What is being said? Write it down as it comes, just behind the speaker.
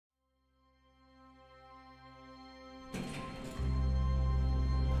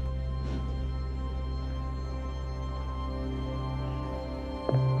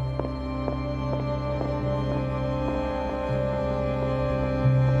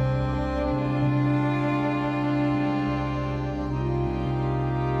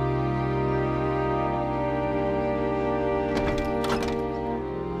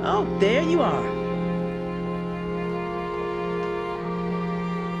there you are.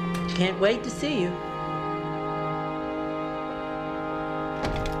 Can't wait to see you.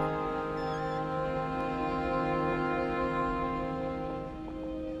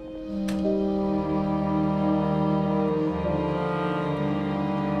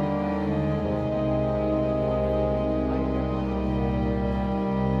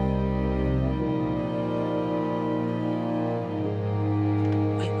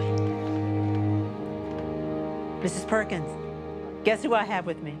 Mrs. Perkins, guess who I have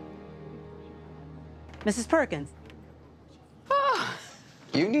with me? Mrs. Perkins. Oh.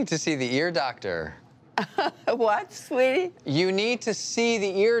 You need to see the ear doctor. What, sweetie? You need to see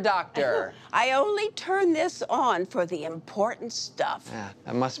the ear doctor. I only turn this on for the important stuff. Yeah,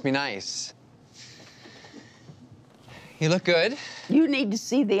 that must be nice. You look good. You need to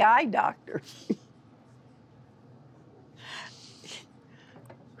see the eye doctor.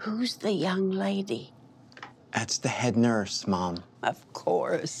 Who's the young lady? That's the head nurse, Mom. Of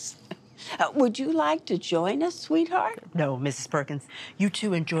course. Would you like to join us, sweetheart? No, Mrs. Perkins. You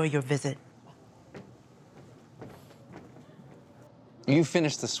two enjoy your visit. You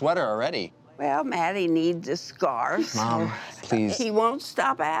finished the sweater already. Well, Maddie needs a scarf. Mom, please. He won't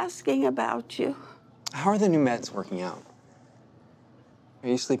stop asking about you. How are the new meds working out? Are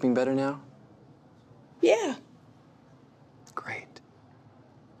you sleeping better now? Yeah. Great.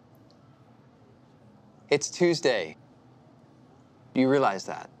 It's Tuesday. Do you realize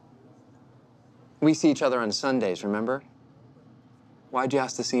that? We see each other on Sundays, remember? Why'd you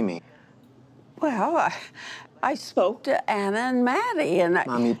ask to see me? Well, I spoke to Anna and Maddie, and I...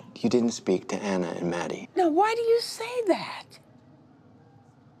 Mom, you didn't speak to Anna and Maddie. Now, why do you say that?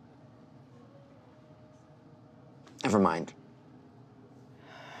 Never mind.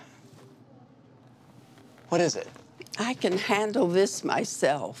 What is it? I can handle this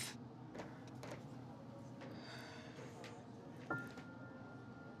myself.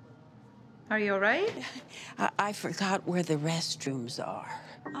 Are you all right? I forgot where the restrooms are.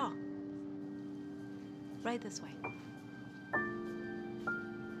 Oh. Right this way.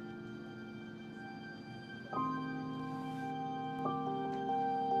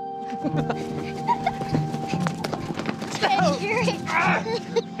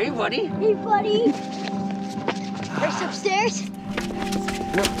 Hey, buddy. Hey, buddy. Race upstairs?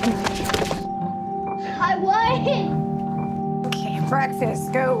 No. I won. Okay,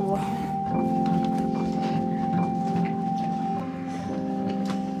 breakfast, go.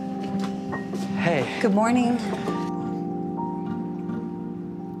 Hey. Good morning.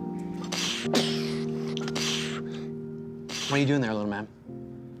 What are you doing there, little man?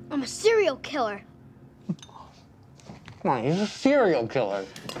 I'm a serial killer. Come on, he's a serial killer. You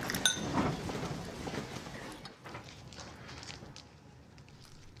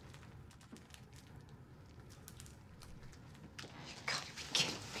gotta be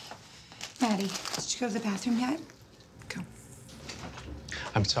kidding me. Maddie, did you go to the bathroom yet? Go.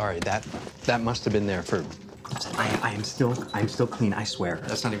 I'm sorry, that must have been there for... I'm still clean, I swear.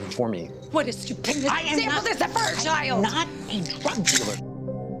 That's not even for me. What a stupidity. I am not this for a child. Not a drug dealer.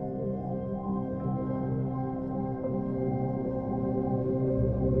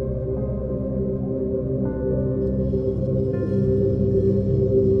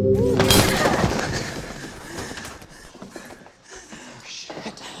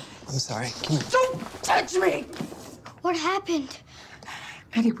 Shit. I'm sorry. Come here. Don't touch me! What happened?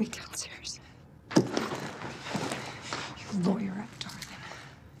 Maddie, wait downstairs. You lawyer up, darling.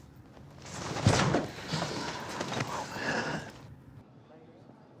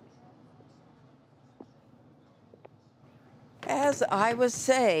 As I was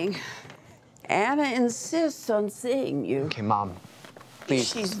saying, Anna insists on seeing you. Okay, Mom, please.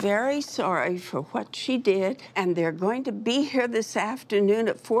 She's very sorry for what she did, and they're going to be here this afternoon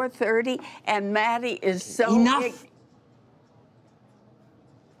at 4:30, and Maddie is so... Enough!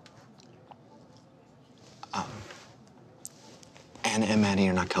 Anna and Maddie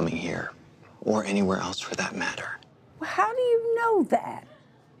are not coming here, or anywhere else for that matter. Well, how do you know that?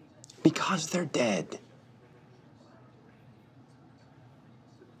 Because they're dead.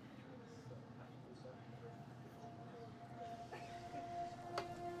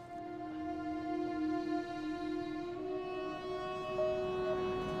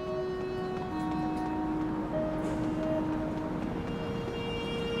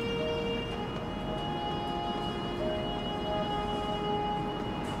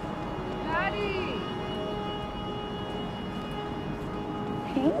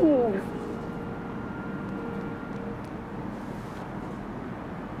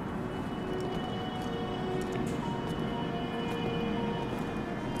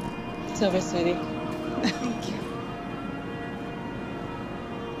 over, sweetie. Thank you.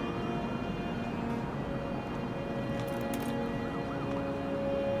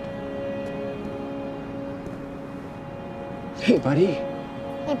 Hey, buddy.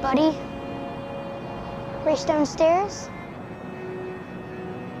 Hey, buddy. Race downstairs?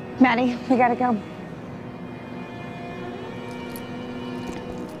 Maddie, we gotta go.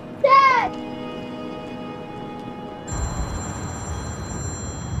 Dad!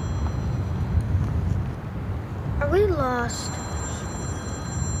 Are we lost?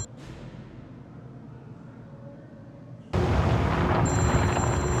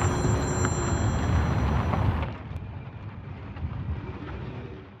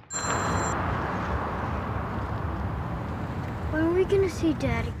 When are we gonna see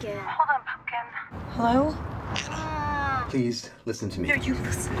Dad again? Hold on, Pumpkin. Hello? Please, listen to me. No, you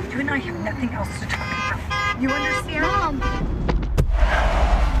listen. You and I have nothing else to talk about. You understand? Mom!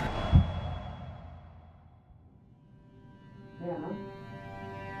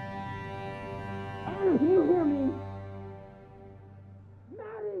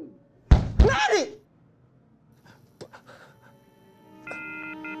 Maddie!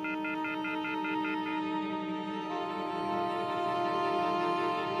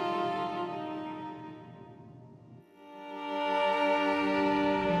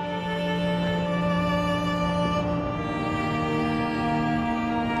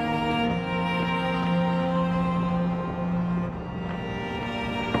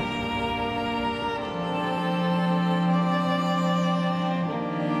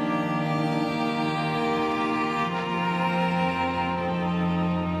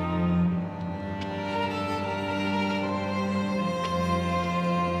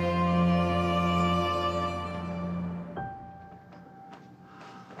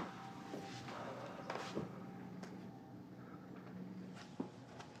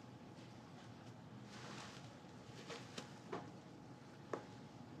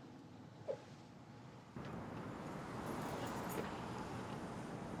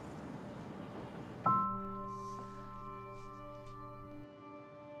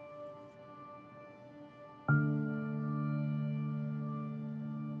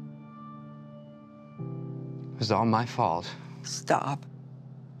 It was all my fault. Stop.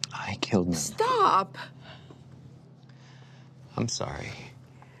 I killed them. Stop. I'm sorry.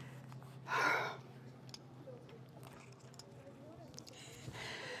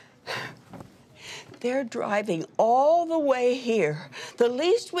 They're driving all the way here. The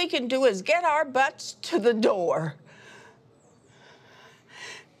least we can do is get our butts to the door.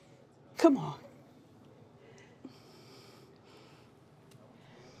 Come on.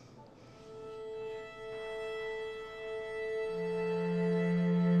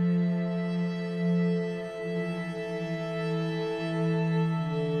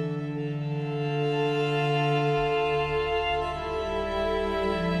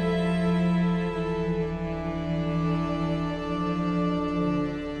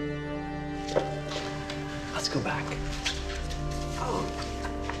 Let's go back. Oh,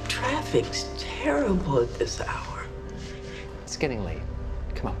 traffic's terrible at this hour. It's getting late.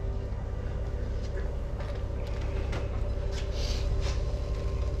 Come on.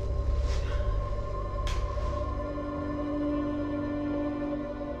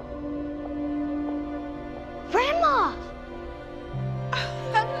 Grandma!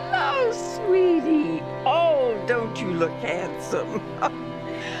 Hello, sweetie. Oh, don't you look handsome?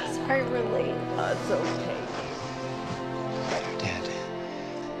 Sorry we're late. That's okay. They're dead.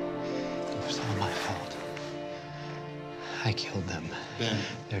 It was all my fault. I killed them. Ben.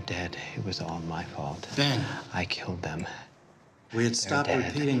 They're dead. It was all my fault. Ben. I killed them. We had stopped dead.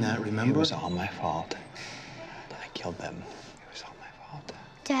 repeating that, remember? It was all my fault. I killed them. It was all my fault.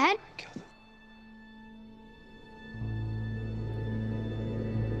 Dad? I killed them.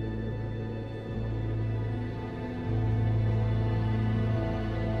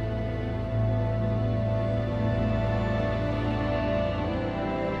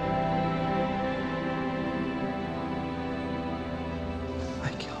 I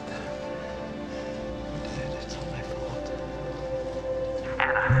killed them. They're dead. It's all my fault.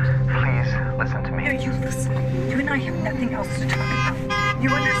 Anna, please listen to me. No, you listen. You and I have nothing else to talk about. You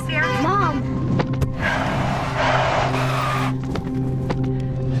understand? Mom!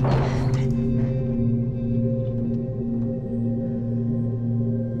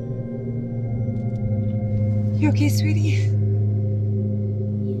 You okay, sweetie?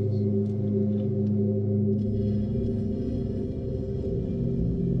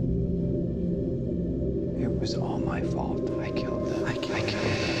 It was all my fault. I killed them. I killed them.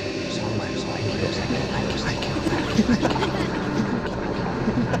 It was all my fault. I killed them.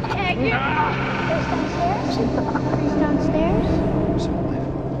 Heck Race downstairs? Race downstairs? It's not my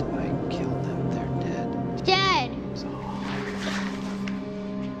fault. I killed them. They're dead. Dad!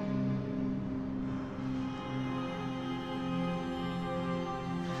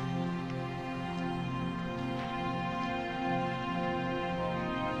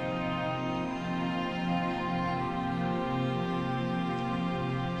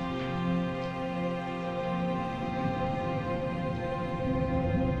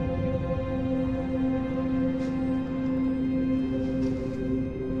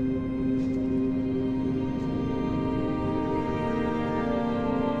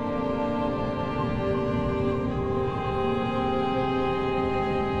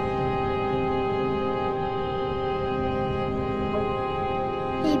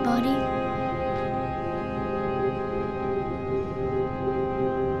 Hey, buddy.